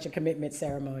have had a bunch of commitment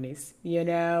ceremonies,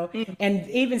 And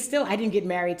even still, I didn't get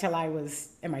married till I was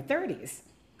in my 30s,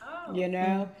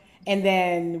 And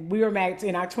then we were married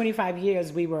in our 25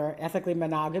 years. We were ethically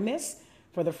monogamous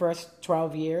for the first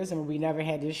 12 years, and we never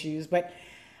had issues. But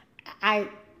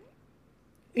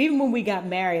even when we got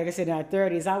married, like I said, in our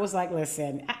 30s, I was like,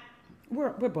 listen, we're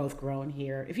both grown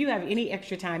here. If you have any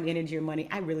extra time, energy, or money,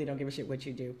 I really don't give a shit what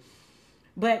you do.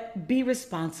 But be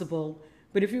responsible.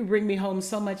 But if you bring me home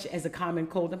so much as a common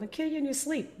cold, I'm going to kill you in your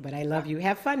sleep. But I love you.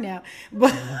 Have fun now.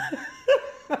 But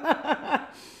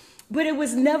it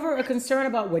was never a concern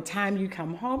about what time you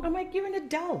come home. I'm like, you're an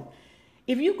adult.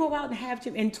 If you go out and have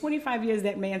to, in 25 years,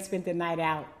 that man spent the night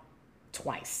out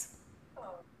twice.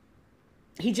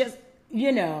 He just,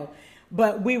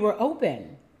 but we were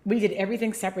open. We did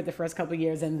everything separate the first couple of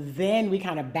years, and then we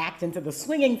kind of backed into the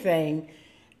swinging thing.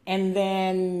 And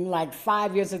then, like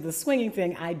 5 years of the swinging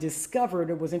thing, I discovered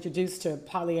or was introduced to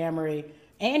polyamory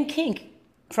and kink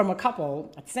from a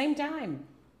couple at the same time.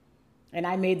 And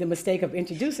I made the mistake of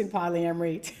introducing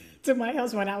polyamory to my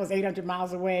husband when I was 800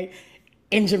 miles away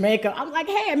in Jamaica. I'm like,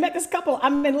 hey, I met this couple.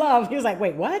 I'm in love. He was like,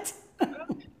 wait, what? We're going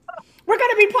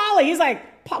to be poly. He's like,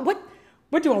 what?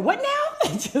 We're doing what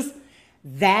now?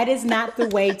 That is not the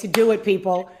way to do it,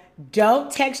 people.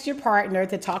 Don't text your partner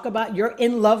to talk about you're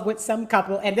in love with some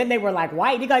couple, and then they were like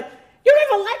white. You're like, you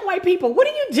don't even like white people. What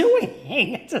are you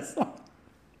doing?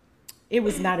 It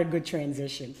was not a good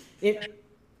transition.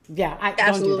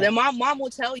 Absolutely. And mom will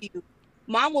tell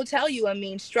you. I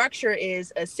mean, structure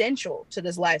is essential to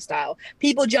this lifestyle.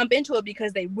 People jump into it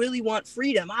because they really want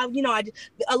freedom. A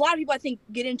lot of people, I think,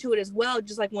 get into it as well,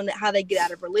 just like how they get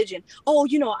out of religion. Oh,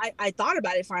 I thought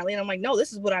about it finally, and I'm like, no,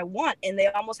 this is what I want. And they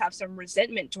almost have some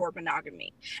resentment toward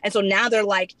monogamy. And so now they're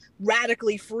like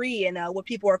radically free and what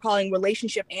people are calling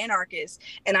relationship anarchists.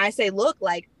 And I say, look,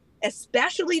 like,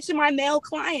 especially to my male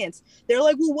clients, they're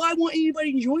like, well, why won't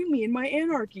anybody join me in my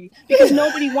anarchy? Because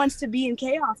nobody wants to be in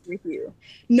chaos with you.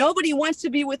 Nobody wants to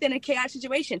be within a chaotic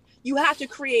situation. You have to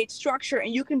create structure,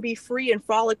 and you can be free and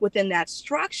frolic within that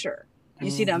structure. You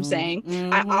see what I'm saying?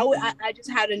 I just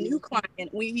had a new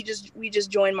client. We just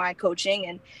joined my coaching,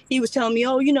 and he was telling me,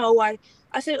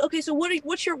 I said, okay, so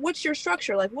what's your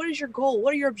structure? Like, what is your goal?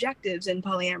 What are your objectives in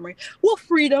polyamory? Well,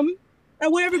 freedom. I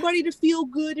want everybody to feel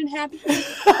good and happy.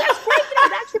 That's great.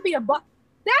 That should be an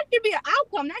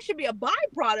outcome. That should be a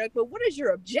byproduct. But what is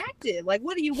your objective? Like,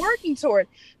 what are you working toward?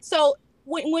 So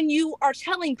when you are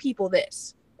telling people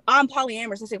this, I'm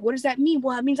polyamorous, I say, what does that mean?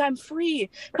 Well, it means I'm free.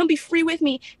 Come be free with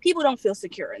me. People don't feel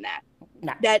secure in that.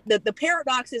 No. That the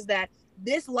paradox is that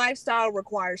this lifestyle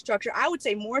requires structure. I would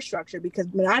say more structure, because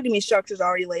monogamy structure is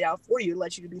already laid out for you. It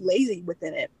lets you be lazy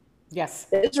within it. Yes.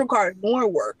 This requires more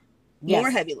work,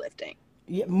 more heavy lifting.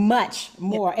 Yeah, much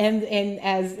more. And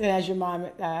as your mom,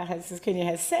 as Kenya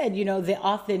has said, you know, the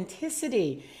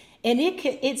authenticity. And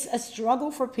it's a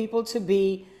struggle for people to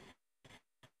be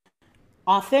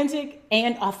authentic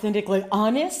and authentically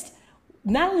honest,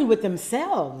 not only with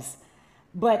themselves,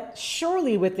 but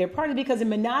surely with their partner. Because in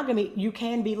monogamy, you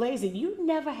can be lazy. You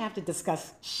never have to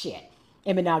discuss shit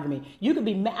in monogamy. You could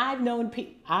be. I've known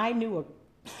people. I knew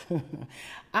a,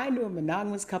 I knew a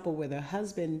monogamous couple where the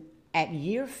husband at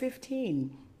year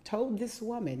 15 told this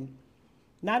woman,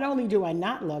 "Not only do I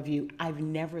not love you, I've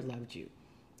never loved you.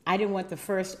 I didn't want the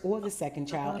first or the second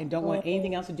child, and don't want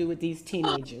anything else to do with these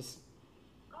teenagers."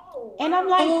 Oh, And I'm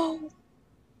wow. like,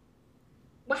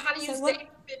 Well, how do you stay for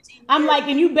 15 years? I'm like,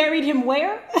 and you buried him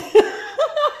where?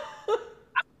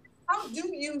 How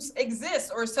do you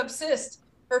exist or subsist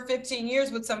for 15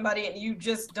 years with somebody and you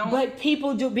just don't? But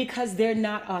people do, because they're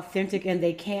not authentic, and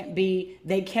they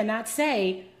cannot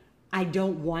say, I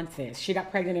don't want this. She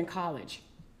got pregnant in college.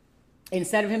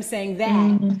 Instead of him saying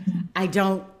that,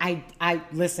 I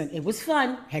listen, it was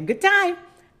fun, had a good time.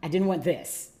 I didn't want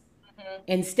this.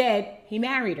 Instead, he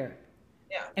married her.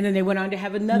 Yeah. And then they went on to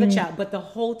have another child. But the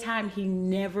whole time, he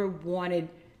never wanted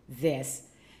this.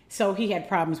 So he had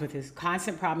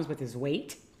constant problems with his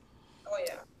weight. Oh,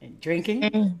 yeah. And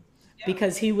drinking,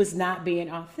 because he was not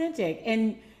being authentic.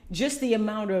 And just the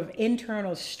amount of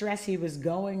internal stress he was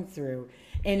going through.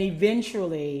 And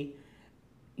eventually,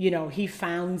 you know, he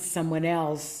found someone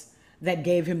else that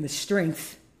gave him the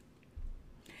strength,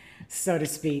 so to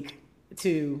speak,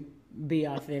 to be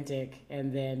authentic.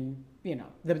 And then, you know,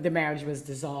 the marriage was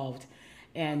dissolved,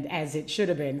 and as it should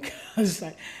have been, because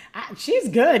she's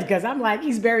good, because I'm like,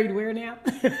 he's buried where now?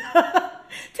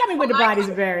 Tell me where the body's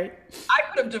buried. I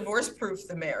could have divorce-proofed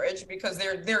the marriage, because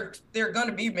they're going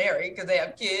to be married because they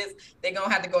have kids. They're going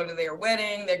to have to go to their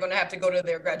wedding. They're going to have to go to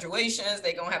their graduations.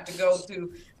 They're going to have to go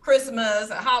to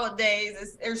Christmas and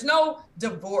holidays. There's no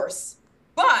divorce,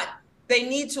 but they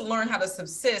need to learn how to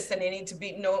subsist, and they need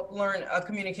to learn a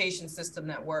communication system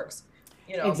that works.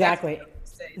 You know, exactly.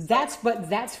 That's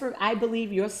for, I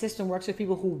believe your system works with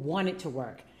people who want it to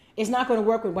work. It's not going to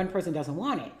work when one person doesn't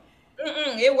want it.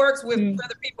 It works with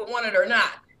whether people want it or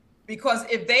not. Because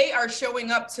if they are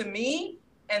showing up to me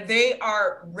and they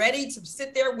are ready to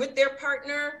sit there with their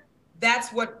partner,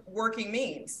 that's what working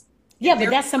means. Yeah, but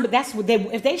that's what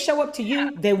if they show up to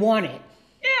you, they want it.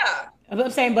 Yeah. I'm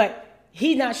saying, but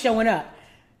he's not showing up.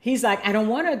 He's like, I don't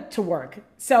want it to work.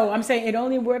 So I'm saying it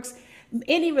only works.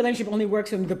 Any relationship only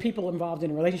works when the people involved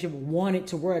in the relationship want it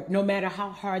to work. No matter how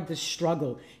hard the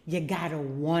struggle, you gotta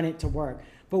want it to work.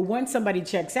 But once somebody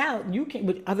checks out, you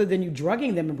can, other than you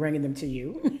drugging them and bringing them to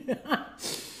you,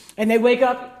 and they wake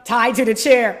up tied to the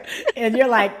chair, and you're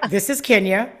like, "This is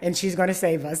Kenya, and she's going to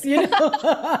save us." You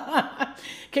know,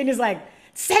 Kenya's like,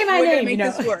 "Say my name." We're gonna make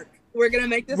this work. We're gonna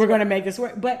make this. We're gonna make this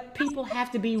work. But people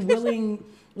have to be willing.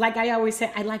 Like I always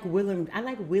say, I like willing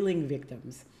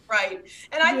victims. Right,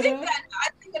 and I think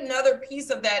another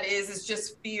piece of that is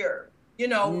just fear. You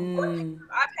know,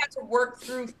 I've had to work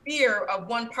through fear of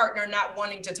one partner not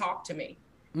wanting to talk to me.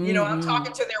 You know, I'm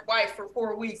talking to their wife for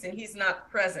 4 weeks and he's not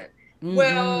present.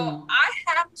 Well, I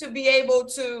have to be able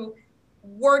to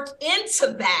work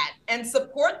into that and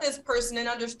support this person in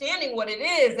understanding what it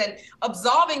is and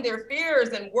absolving their fears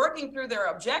and working through their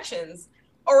objections.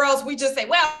 Or else we just say,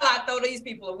 well, I throw these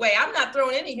people away. I'm not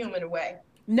throwing any human away.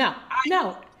 No.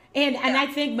 And I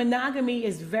think monogamy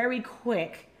is very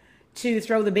quick to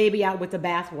throw the baby out with the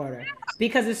bathwater,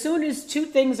 because as soon as two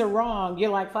things are wrong, you're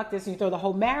like, fuck this, and you throw the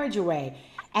whole marriage away,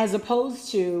 as opposed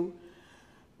to,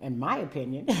 in my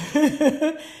opinion,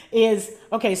 is,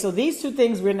 okay, so these two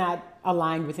things we're not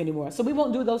aligned with anymore, so we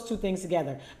won't do those two things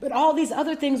together, but all these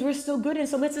other things we're still good in,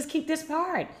 so let's just keep this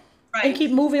part and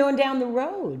keep moving on down the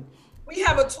road. We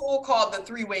have a tool called the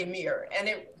three-way mirror, and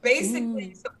it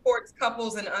basically supports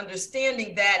couples in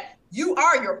understanding that you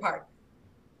are your partner.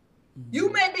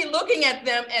 You may be looking at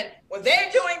them and, well,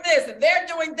 they're doing this and they're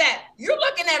doing that. You're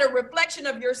looking at a reflection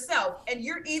of yourself, and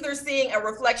you're either seeing a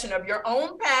reflection of your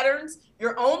own patterns,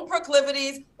 your own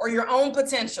proclivities, or your own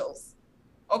potentials.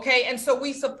 Okay. And so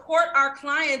we support our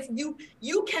clients.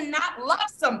 You cannot love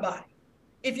somebody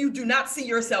if you do not see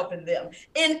yourself in them,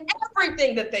 in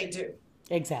everything that they do.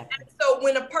 Exactly. And so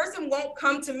when a person won't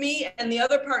come to me and the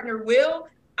other partner will,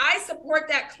 I support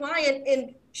that client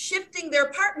in shifting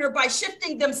their partner by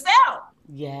shifting themselves.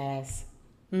 Yes.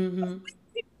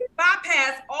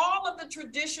 Bypass all of the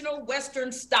traditional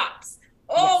Western stops.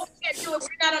 Oh, we can't do it.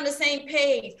 We're not on the same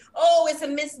page. Oh, it's a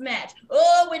mismatch.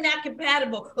 Oh, we're not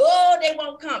compatible. Oh, they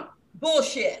won't come.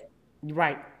 Bullshit.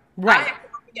 Right. I have to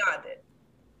go beyond it.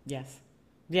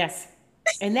 Yes.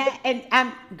 And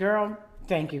I'm girl,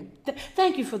 Thank you.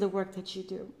 Thank you for the work that you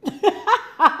do. Thank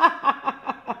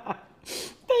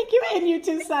you, and you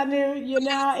too, Sanu. You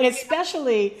know, and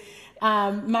especially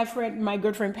my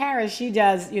good friend Paris. She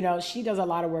does, she does a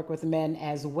lot of work with men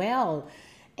as well.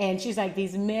 And she's like,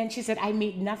 these men. She said, I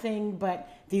meet nothing but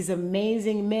these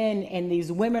amazing men, and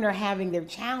these women are having their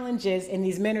challenges, and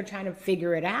these men are trying to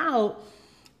figure it out.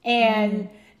 And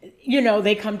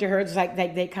they come to her. It's like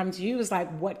they come to you. It's like,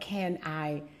 what can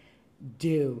I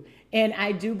do? And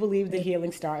I do believe the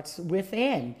healing starts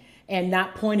within, and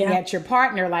not pointing at your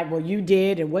partner like, well, you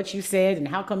did, and what you said, and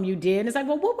how come you did. And it's like,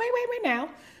 well, wait now.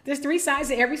 There's three sides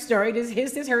to every story. There's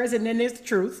his, there's hers, and then there's the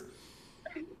truth.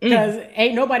 Because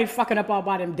ain't nobody fucking up all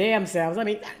by them damn selves. I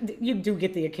mean, you do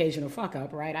get the occasional fuck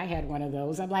up, right? I had one of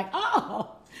those. I'm like,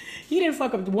 oh, he didn't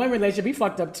fuck up one relationship. He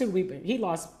fucked up two. He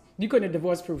lost. You couldn't have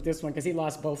divorce proofed this one because he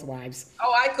lost both wives.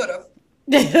 Oh, I could have.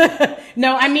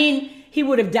 No, I mean, he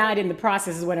would have died in the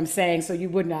process is what I'm saying. So you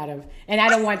would not have. And I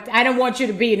don't want you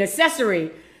to be an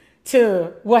accessory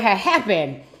to what had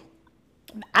happened.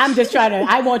 I'm just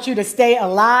I want you to stay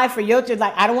alive for your,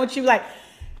 like, I don't want you like,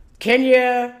 can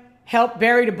you help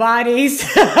bury the bodies?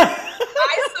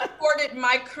 I supported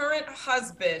my current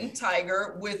husband,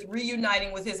 Tiger, with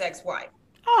reuniting with his ex-wife.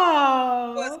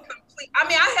 Oh. It was complete. I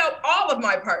mean, I help all of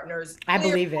my partners. I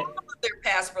believe it. All of their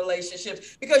past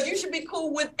relationships, because you should be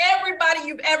cool with everybody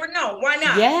you've ever known. Why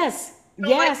not? Yes. You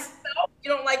don't like yourself?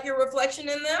 You don't like your reflection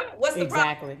in them? What's the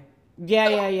problem? Exactly.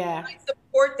 Yeah. I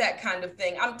support that kind of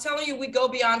thing. I'm telling you, we go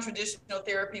beyond traditional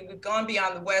therapy. We've gone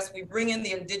beyond the West. We bring in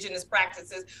the indigenous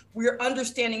practices. We're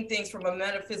understanding things from a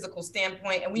metaphysical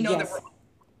standpoint, and we know that we're.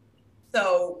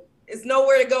 So it's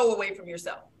nowhere to go away from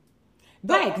yourself.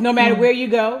 Right. No matter where you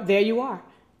go, there you are.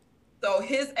 So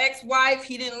his ex-wife,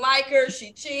 he didn't like her.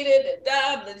 She cheated.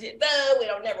 We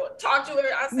don't never talk to her.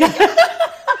 I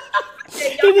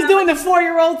said, he was doing the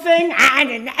 4-year-old thing. I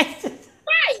didn't. Right.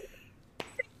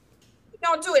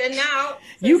 Don't do it. And now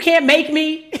you can't make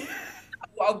me.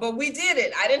 Well, but we did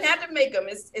it. I didn't have to make them.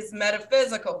 It's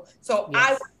metaphysical. So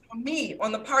I work on me,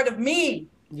 on the part of me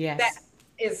that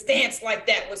is stance like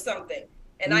that with something.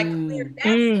 And I cleared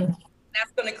that.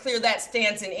 That's going to clear that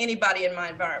stance in anybody in my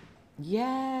environment.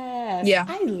 Yes. Yeah.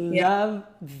 I love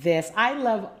this. I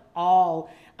love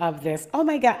all of this. Oh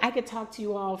my God. I could talk to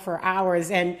you all for hours.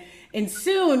 And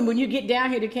soon when you get down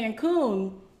here to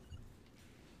Cancun,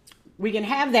 we can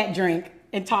have that drink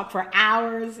and talk for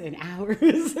hours and hours.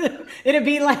 It'd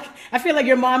be like, I feel like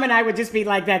your mom and I would just be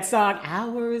like that song,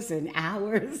 hours and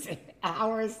hours and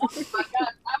hours. Oh my God.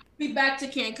 I'll be back to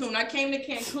Cancun. I came to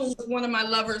Cancun with one of my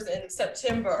lovers in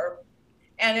September,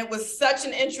 and it was such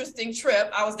an interesting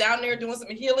trip. I was down there doing some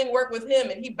healing work with him,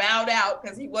 and he bowed out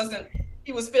because he was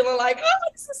feeling like, oh,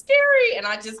 this is scary. And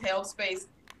I just held space.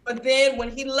 But then when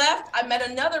he left, I met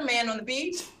another man on the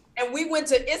beach, and we went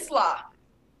to Isla.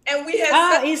 And we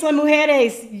had Isla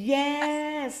Mujeres,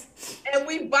 yes. And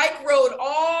we bike rode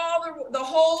all the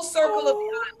whole circle of the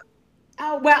island.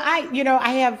 Oh well,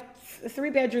 I have 3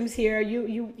 bedrooms here.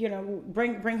 You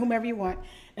bring whomever you want,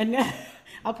 and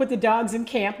I'll put the dogs in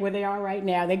camp where they are right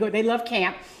now. They love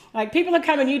camp. Like people are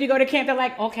coming, you to go to camp. They're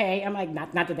like, okay. I'm like,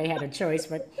 not that they had a choice,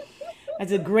 but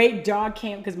it's a great dog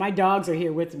camp because my dogs are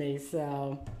here with me.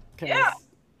 So yeah.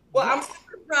 Well, I'm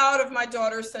super proud of my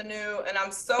daughter, Sanu, and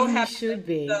I'm so happy that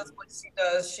she does what she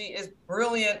does. She is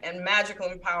brilliant and magical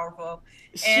and powerful.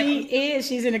 And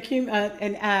She's an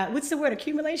what's the word?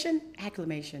 Accumulation?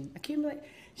 Acclimation. Accumulate.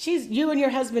 She's you and your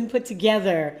husband put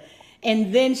together,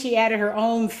 and then she added her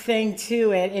own thing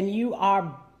to it, and you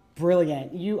are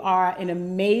brilliant. You are an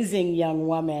amazing young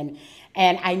woman,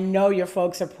 and I know your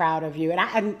folks are proud of you.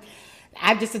 And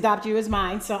I've just adopted you as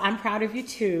mine, so I'm proud of you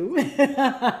too.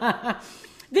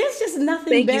 There's just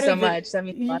nothing better. Thank you so much. That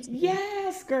means lots to me.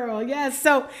 Yes, girl. Yes.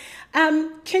 So,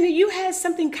 Kenya, you have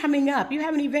something coming up. You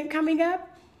have an event coming up?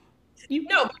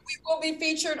 No, but we will be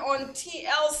featured on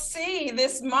TLC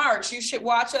this March. You should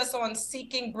watch us on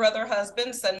Seeking Brother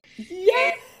Husbands. And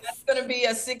that's going to be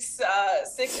a 6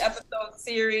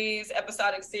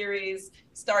 episodic series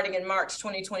starting in March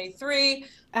 2023.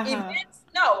 Events,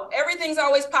 everything's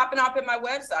always popping up at my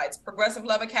websites,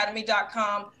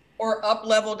 progressiveloveacademy.com. or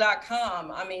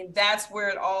uplevel.com. I mean, that's where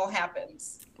it all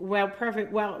happens. Well,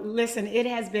 perfect. Well, listen, it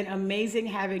has been amazing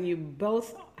having you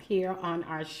both here on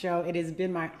our show. It has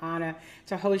been my honor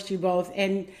to host you both.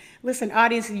 And listen,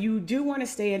 audience, you do want to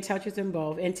stay in touch with them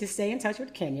both. And to stay in touch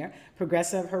with Kenya, her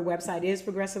website is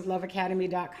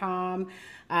progressiveloveacademy.com.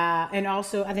 And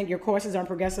also, I think your courses on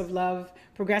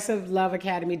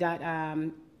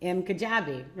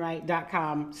progressiveloveacademy.mkajabi, right,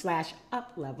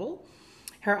 .com/uplevel.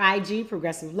 her IG,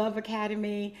 Progressive Love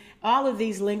Academy. All of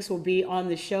these links will be on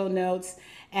the show notes,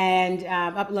 and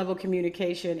Up Level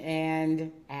Communication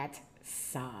and at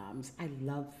Psalms. I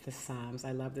love the Psalms.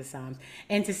 I love the Psalms.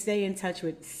 And to stay in touch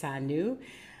with Sanu,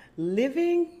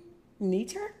 Living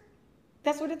Neater?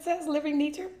 That's what it says,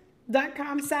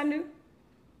 livingneater.com, Sanu?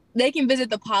 They can visit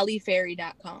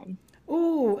thepolyfairy.com.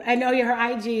 Ooh, I know her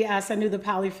IG, Sanu the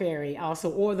Polyfairy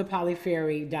also, or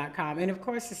thepolyfairy.com. And of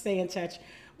course, to stay in touch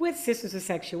with Sisters of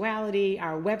Sexuality,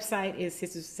 our website is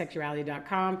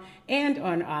sistersofsexuality.com and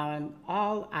on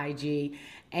all IG.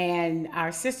 And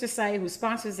our sister site who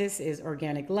sponsors this is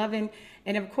Organic Lovin'.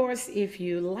 And of course, if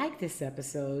you like this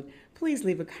episode, please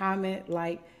leave a comment,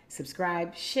 like,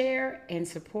 subscribe, share, and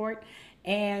support.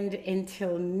 And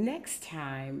until next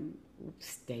time,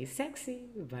 stay sexy.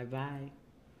 Bye-bye.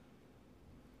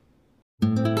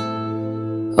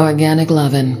 Organic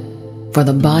Lovin', for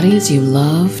the bodies you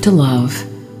love to love.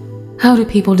 How do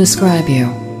people describe you?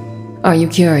 Are you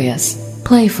curious,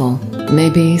 playful,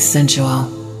 maybe sensual,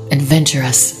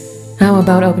 adventurous? How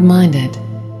about open-minded?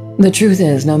 The truth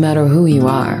is, no matter who you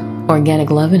are, Organic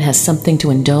Lovin' has something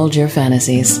to indulge your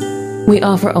fantasies. We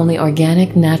offer only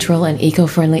organic, natural, and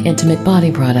eco-friendly intimate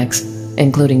body products,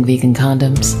 including vegan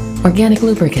condoms, organic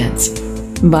lubricants,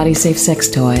 body-safe sex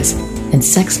toys, and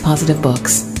sex-positive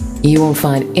books. You won't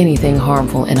find anything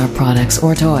harmful in our products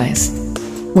or toys.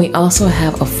 We also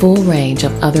have a full range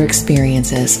of other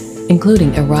experiences,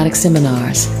 including erotic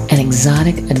seminars and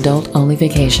exotic adult-only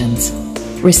vacations.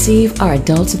 Receive our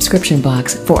adult subscription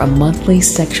box for a monthly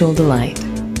sexual delight.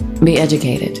 Be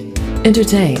educated,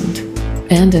 entertained,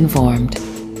 and informed.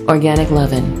 Organic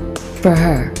Lovin', for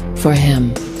her, for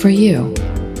him, for you,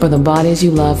 for the bodies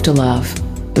you love to love.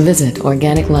 Visit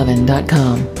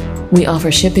organiclovin.com. We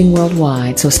offer shipping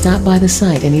worldwide, so stop by the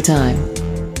site anytime.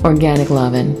 Organic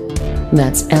Lovin',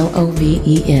 that's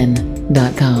LOVEN.com.